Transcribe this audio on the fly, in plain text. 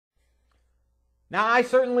Now, I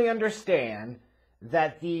certainly understand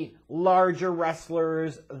that the larger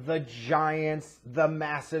wrestlers, the giants, the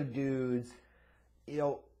massive dudes,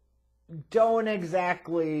 don't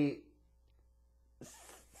exactly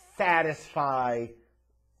satisfy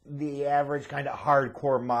the average kind of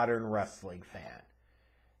hardcore modern wrestling fan.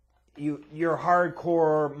 Your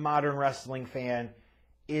hardcore modern wrestling fan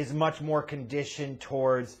is much more conditioned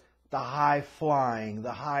towards the high flying,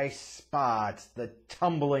 the high spots, the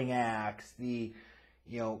tumbling acts, the,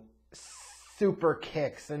 super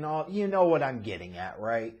kicks and all. You know what I'm getting at,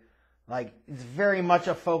 right? Like, it's very much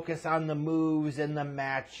a focus on the moves and the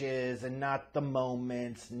matches and not the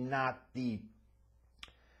moments, not the,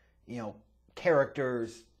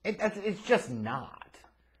 characters. It's just not.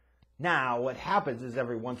 Now, what happens is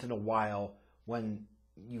every once in a while when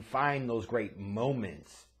you find those great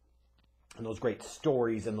moments and those great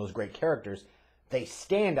stories and those great characters, they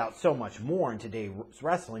stand out so much more in today's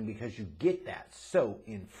wrestling because you get that so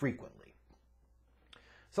infrequently.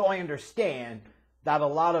 So I understand that a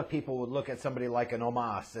lot of people would look at somebody like an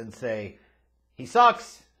Omos and say, he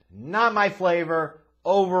sucks, not my flavor,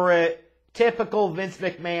 over it, typical Vince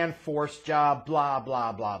McMahon force job, blah,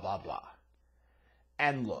 blah, blah, blah, blah.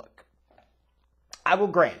 And look, I will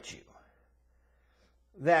grant you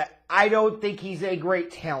that I don't think he's a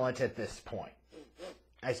great talent at this point.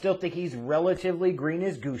 I still think he's relatively green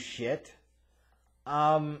as goose shit.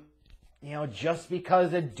 Just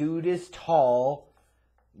because a dude is tall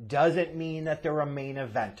doesn't mean that they're a main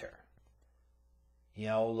eventer.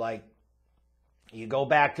 You go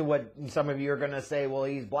back to what some of you are going to say, well,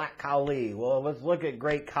 he's Black Khali. Well, let's look at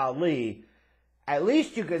Great Khali. At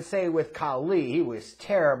least you could say with Khali, he was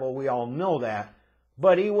terrible. We all know that.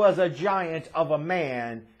 But he was a giant of a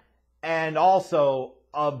man and also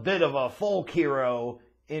a bit of a folk hero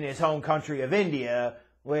in his home country of India,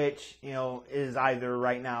 which, is either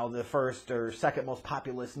right now the first or second most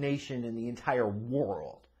populous nation in the entire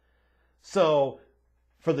world. So,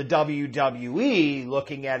 for the WWE,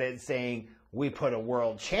 looking at it and saying, we put a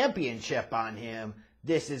world championship on him,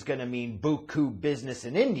 this is going to mean buku business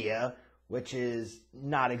in India, which is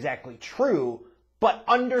not exactly true, but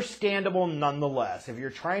understandable nonetheless. If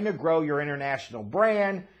you're trying to grow your international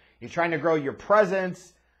brand, you're trying to grow your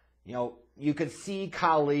presence, you could see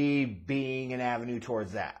Khali being an avenue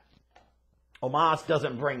towards that. Omos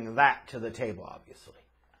doesn't bring that to the table, obviously.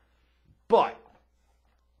 But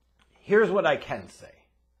here's what I can say,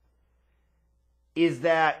 is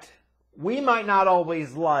that we might not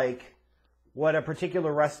always like what a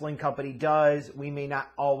particular wrestling company does. We may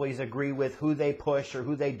not always agree with who they push or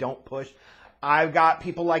who they don't push. I've got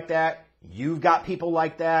people like that. You've got people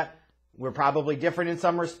like that. We're probably different in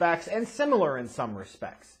some respects and similar in some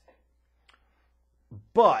respects.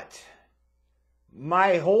 But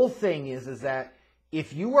my whole thing is that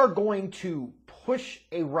if you are going to push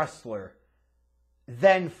a wrestler,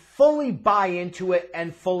 then fully buy into it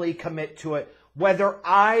and fully commit to it, whether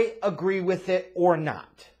I agree with it or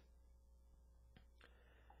not.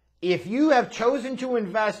 If you have chosen to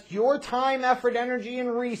invest your time, effort, energy,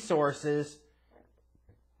 and resources,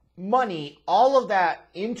 money, all of that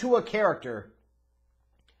into a character,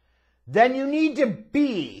 then you need to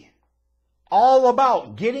be all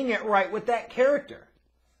about getting it right with that character.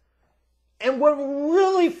 And what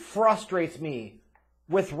really frustrates me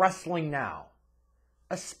with wrestling now,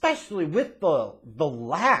 especially with the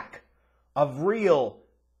lack of real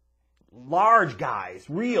large guys,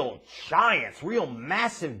 real giants, real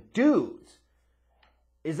massive dudes,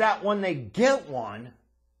 is that when they get one,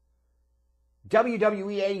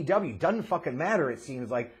 WWE, AEW, doesn't fucking matter, it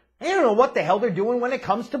seems like. They don't know what the hell they're doing when it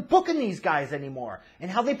comes to booking these guys anymore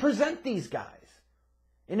and how they present these guys.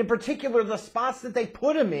 And in particular, the spots that they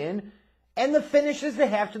put them in and the finishes they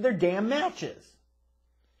have to their damn matches.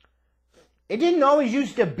 It didn't always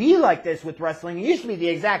used to be like this with wrestling. It used to be the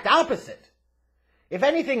exact opposite. If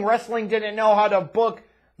anything, wrestling didn't know how to book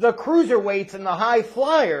the cruiserweights and the high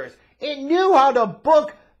flyers. It knew how to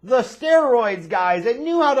book the steroids guys. It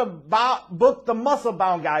knew how to book the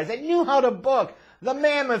muscle-bound guys. It knew how to book the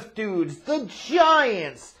mammoth dudes, the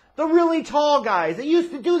giants, the really tall guys. It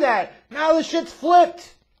used to do that. Now the shit's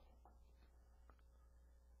flipped.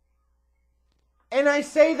 And I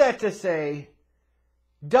say that to say,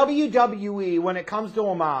 WWE, when it comes to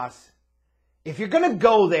Omos, if you're going to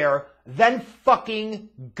go there, then fucking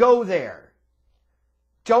go there.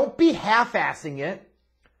 Don't be half-assing it.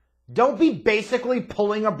 Don't be basically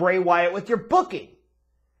pulling a Bray Wyatt with your booking.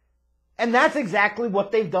 And that's exactly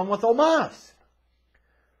what they've done with Omos.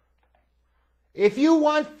 If you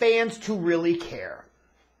want fans to really care,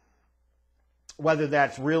 whether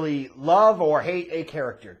that's really love or hate a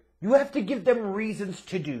character, you have to give them reasons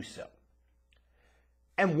to do so.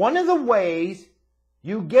 And one of the ways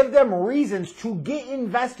you give them reasons to get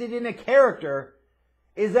invested in a character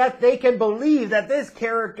is that they can believe that this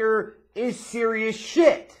character is serious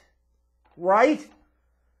shit. Right?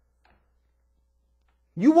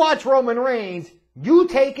 You watch Roman Reigns, you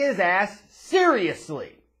take his ass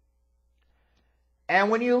seriously.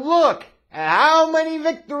 And when you look at how many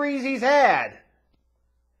victories he's had,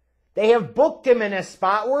 they have booked him in a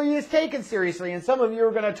spot where he is taken seriously. And some of you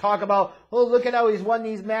are going to talk about, oh, look at how he's won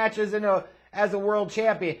these matches as a world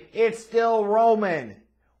champion. It's still Roman.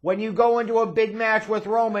 When you go into a big match with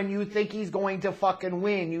Roman, you think he's going to fucking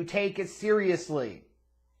win. You take it seriously.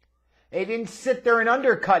 They didn't sit there and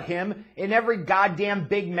undercut him in every goddamn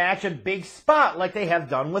big match and big spot like they have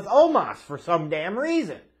done with Omos for some damn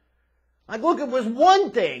reason. Like, look, it was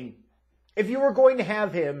one thing if you were going to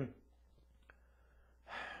have him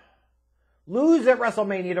lose at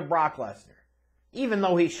WrestleMania to Brock Lesnar, even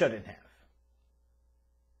though he shouldn't have.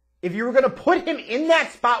 If you were going to put him in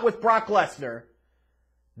that spot with Brock Lesnar,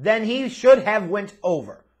 then he should have went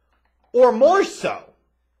over. Or more so,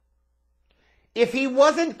 if he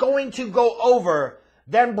wasn't going to go over,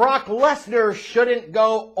 then Brock Lesnar shouldn't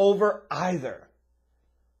go over either.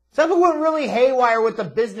 Something went really haywire with the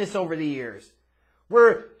business over the years,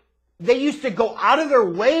 where they used to go out of their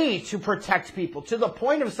way to protect people, to the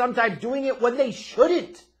point of sometimes doing it when they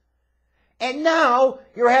shouldn't. And now,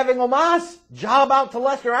 you're having Omos job out to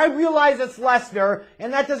Lesnar. I realize it's Lesnar,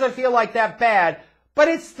 and that doesn't feel like that bad, but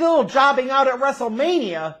it's still jobbing out at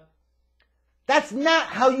WrestleMania. That's not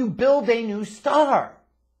how you build a new star.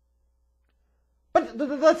 But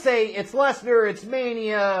let's say it's Lesnar, it's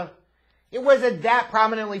Mania. It wasn't that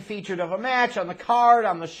prominently featured of a match on the card,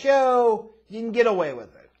 on the show. You can get away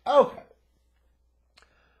with it. Okay.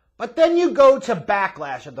 But then you go to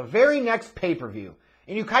Backlash at the very next pay-per-view,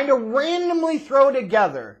 and you kind of randomly throw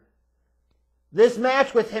together this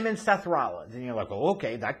match with him and Seth Rollins. And you're like, oh,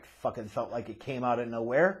 okay, that fucking felt like it came out of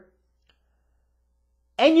nowhere.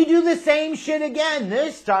 And you do the same shit again.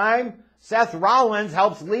 This time, Seth Rollins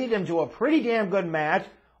helps lead him to a pretty damn good match.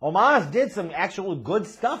 Omos did some actual good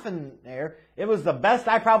stuff in there. It was the best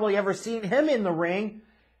I probably ever seen him in the ring.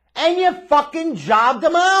 And you fucking jobbed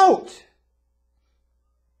him out.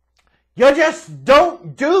 You just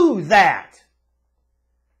don't do that.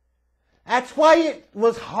 That's why it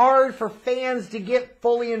was hard for fans to get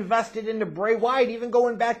fully invested into Bray Wyatt, even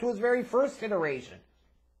going back to his very first iteration.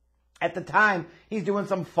 At the time, he's doing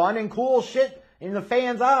some fun and cool shit in the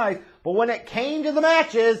fans' eyes, but when it came to the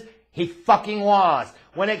matches, he fucking lost.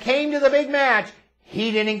 When it came to the big match,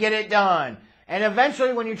 he didn't get it done. And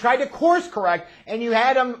eventually, when you tried to course correct and you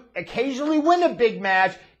had him occasionally win a big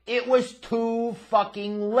match, it was too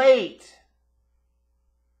fucking late.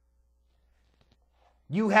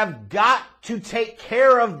 You have got to take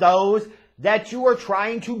care of those that you are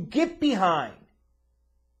trying to get behind.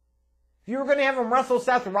 If you were going to have him wrestle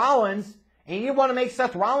Seth Rollins, and you want to make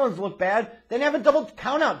Seth Rollins look bad, then have a double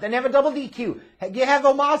count out, then have a double DQ. You have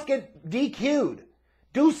Omos get DQ'd.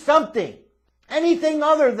 Do something. Anything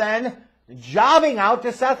other than jobbing out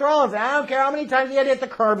to Seth Rollins. And I don't care how many times he had to hit the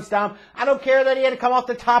curb stomp. I don't care that he had to come off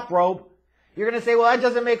the top rope. You're going to say, well, that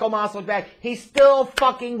doesn't make Omos look bad. He still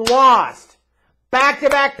fucking lost.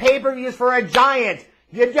 Back-to-back pay-per-views for a giant.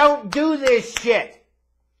 You don't do this shit.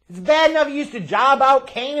 It's bad enough you used to job out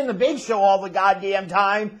Kane and the Big Show all the goddamn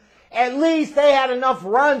time. At least they had enough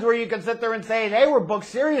runs where you could sit there and say they were booked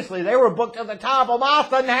seriously. They were booked at the top. Omos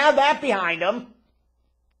doesn't have that behind him.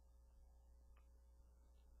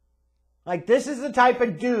 Like, this is the type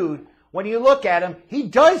of dude, when you look at him, he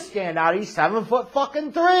does stand out. He's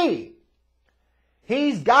 7'3".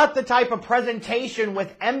 He's got the type of presentation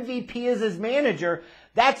with MVP as his manager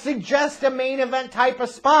that suggests a main event type of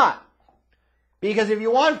spot. Because if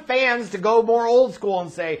you want fans to go more old school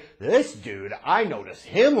and say, this dude, I notice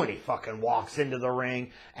him when he fucking walks into the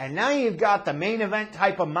ring, and now you've got the main event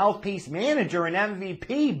type of mouthpiece manager and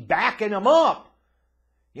MVP backing him up.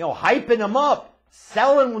 You know, hyping him up,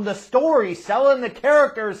 selling the story, selling the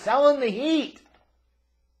characters, selling the heat.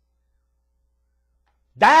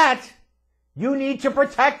 That you need to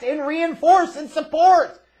protect and reinforce and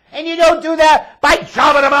support. And you don't do that by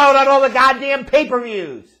jobbing him out on all the goddamn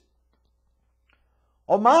pay-per-views.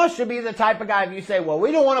 Omos should be the type of guy, if you say, well,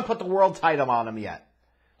 we don't want to put the world title on him yet.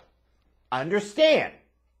 Understand.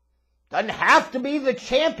 Doesn't have to be the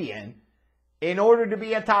champion in order to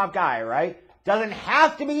be a top guy, right? Doesn't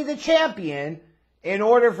have to be the champion in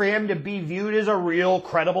order for him to be viewed as a real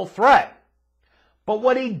credible threat. But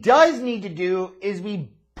what he does need to do is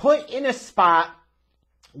be put in a spot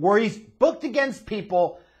where he's booked against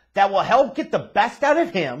people that will help get the best out of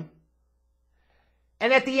him.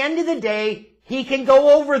 And at the end of the day, he can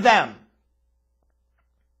go over them.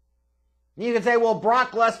 You can say, well,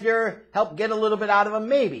 Brock Lesnar helped get a little bit out of him.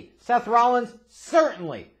 Maybe. Seth Rollins,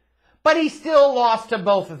 certainly. But he still lost to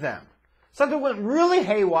both of them. Something went really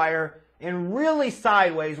haywire and really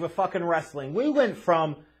sideways with fucking wrestling. We went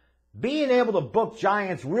from being able to book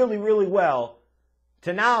giants really, really well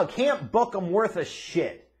to now can't book them worth a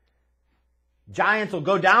shit. Giants will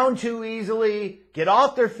go down too easily, get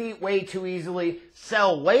off their feet way too easily,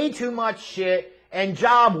 sell way too much shit, and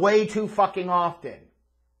job way too fucking often.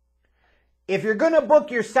 If you're going to book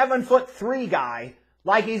your 7'3" guy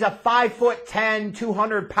like he's a 5'10",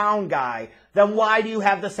 200-pound guy, then why do you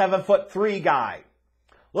have the 7'3" guy?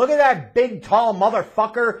 Look at that big, tall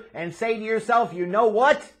motherfucker and say to yourself, you know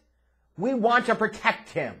what? We want to protect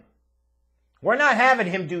him. We're not having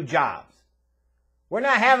him do jobs. We're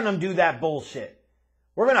not having him do that bullshit.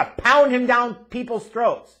 We're going to pound him down people's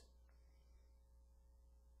throats.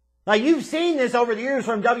 Now, you've seen this over the years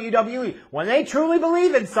from WWE. When they truly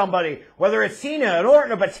believe in somebody, whether it's Cena, an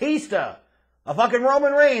Orton, a Batista, a fucking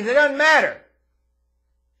Roman Reigns, it doesn't matter.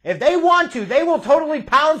 If they want to, they will totally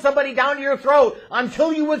pound somebody down to your throat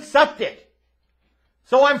until you accept it.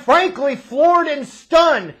 So I'm frankly floored and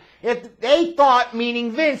stunned if they thought,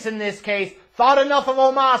 meaning Vince in this case, thought enough of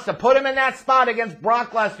Omos to put him in that spot against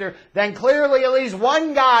Brock Lesnar, then clearly at least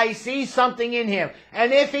one guy sees something in him.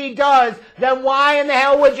 And if he does, then why in the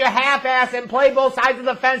hell would you half-ass and play both sides of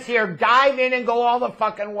the fence here? Dive in and go all the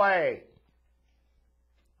fucking way.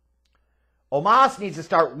 Omos needs to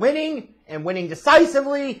start winning, and winning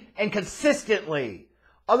decisively and consistently.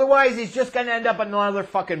 Otherwise, he's just going to end up another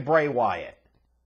fucking Bray Wyatt.